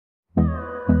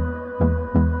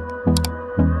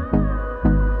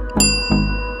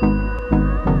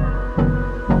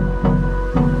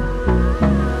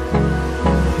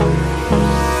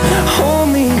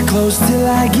till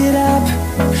I get up.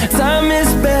 Time is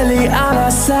barely on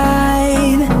our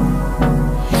side.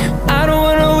 I don't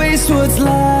wanna waste what's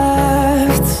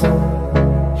left.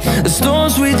 The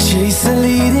storms we chase are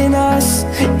leading us,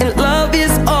 and love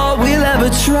is all we'll ever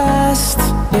trust.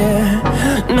 Yeah,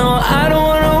 no, I don't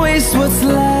wanna waste what's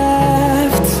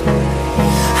left.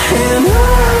 And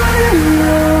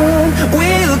on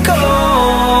we'll go,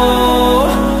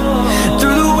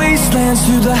 through the wastelands,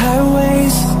 through the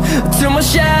highways, till my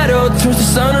shadow turns to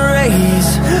sun rays.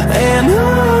 And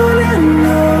on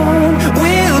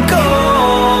we'll go,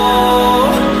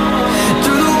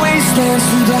 through the wastelands,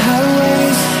 through the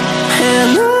highways,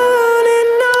 and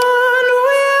on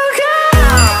we'll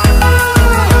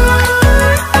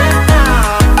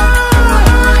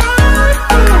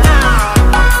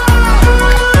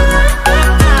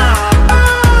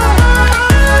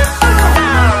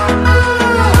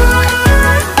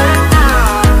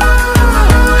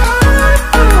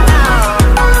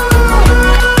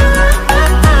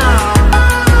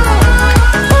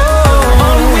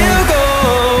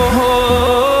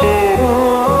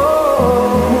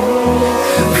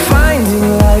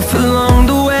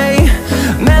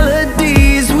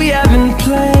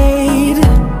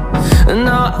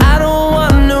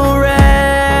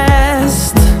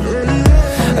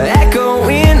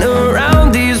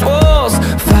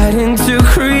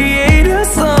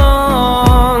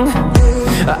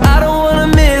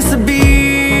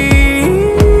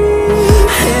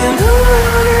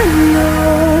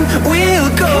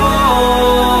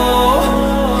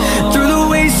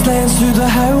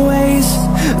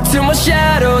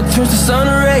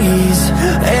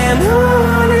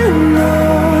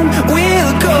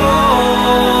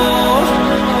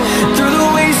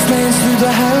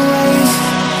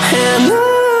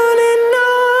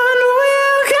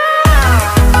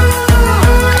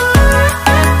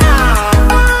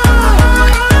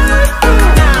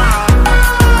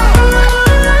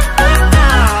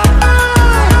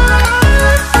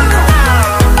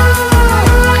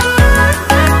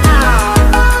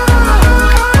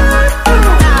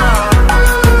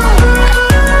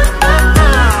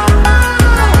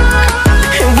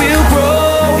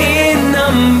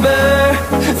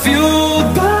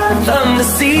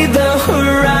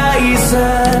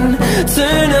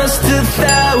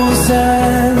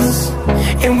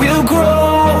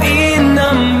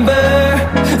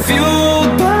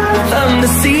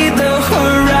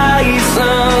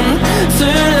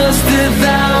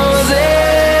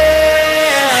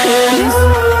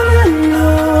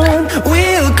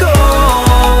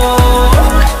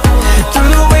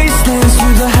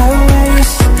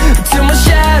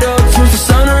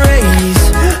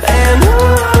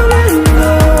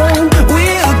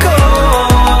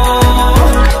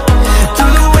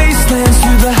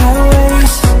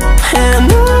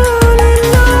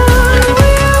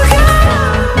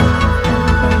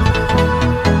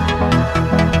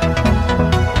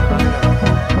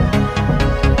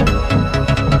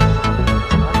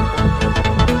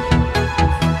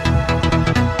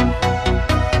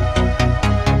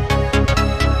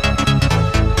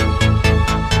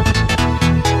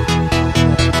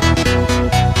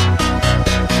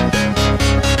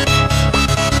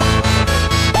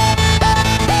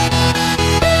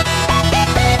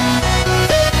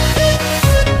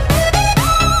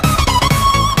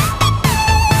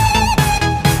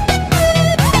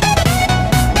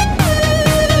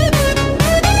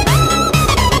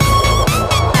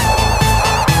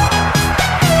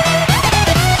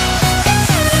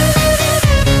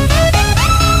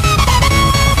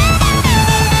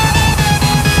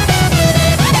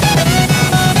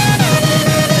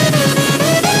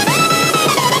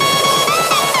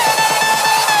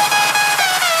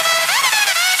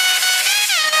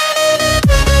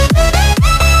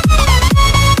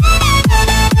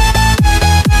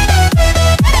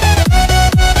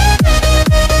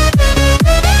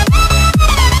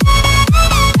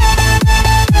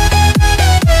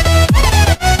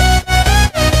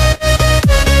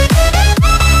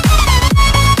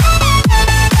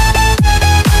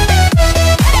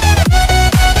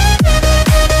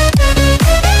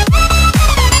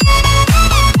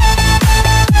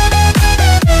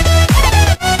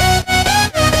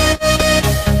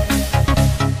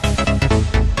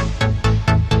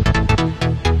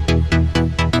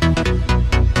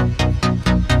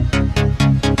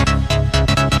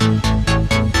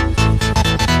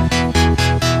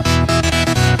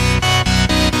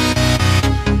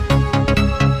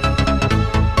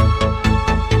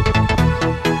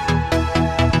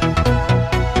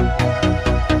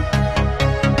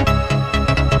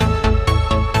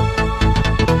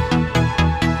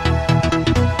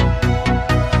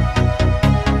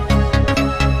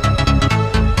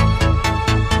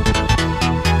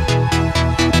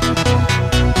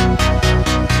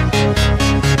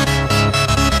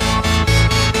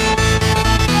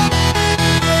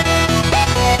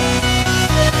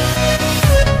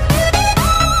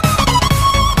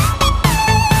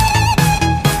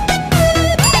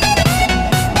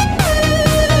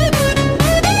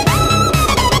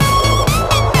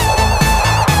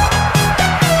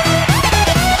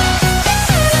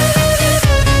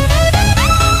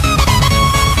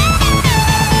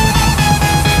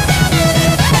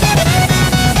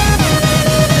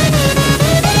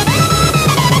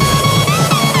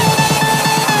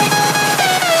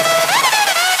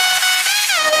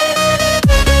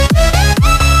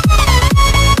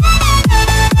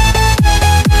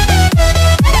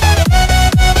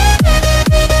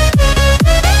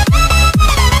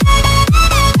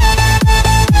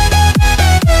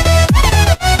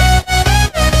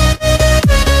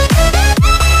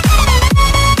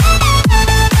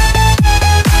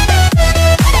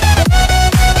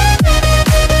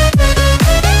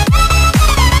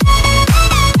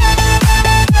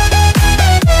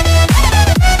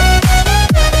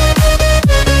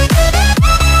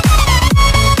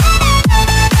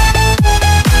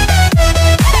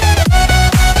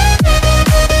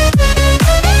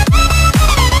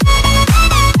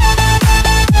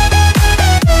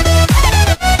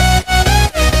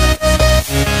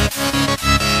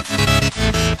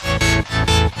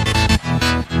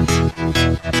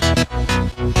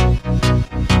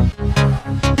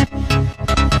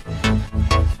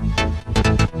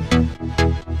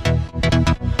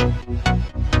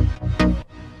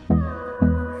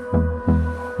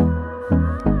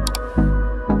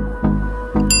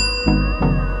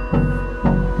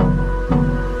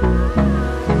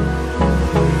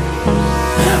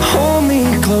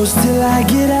close till I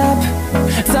get up.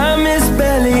 Time is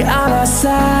barely on our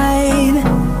side.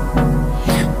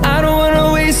 I don't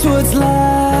wanna waste what's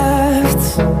left.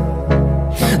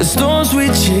 The storms we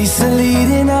chase are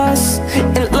leading us,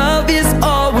 and love is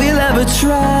all we'll ever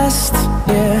trust.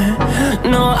 Yeah,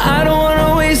 no, I don't wanna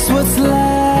waste what's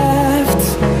left.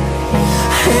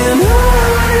 And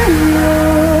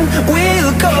on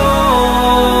we'll go,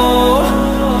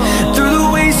 through the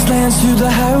wastelands, through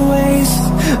the highways,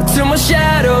 till my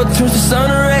shadow turns to sun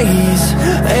rays.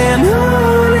 And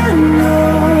on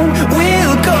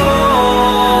we'll go,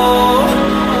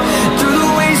 through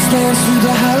the wastelands, through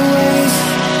the highways,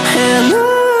 and on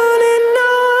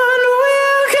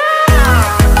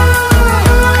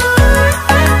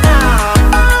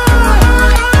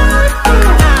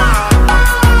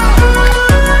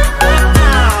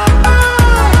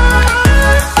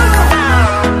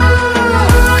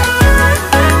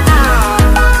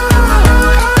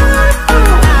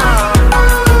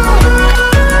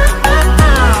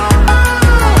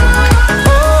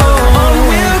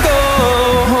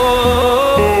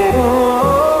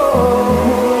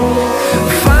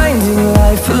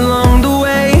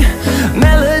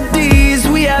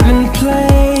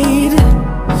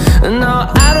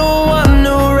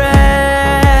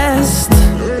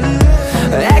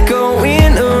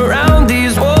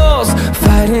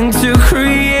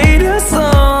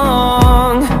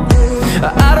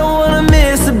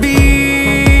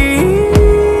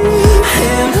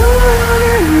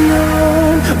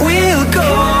we'll go.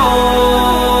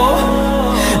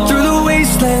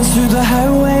 Through the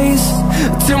highways,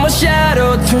 till my shadow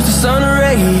turns to sun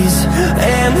rays.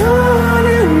 And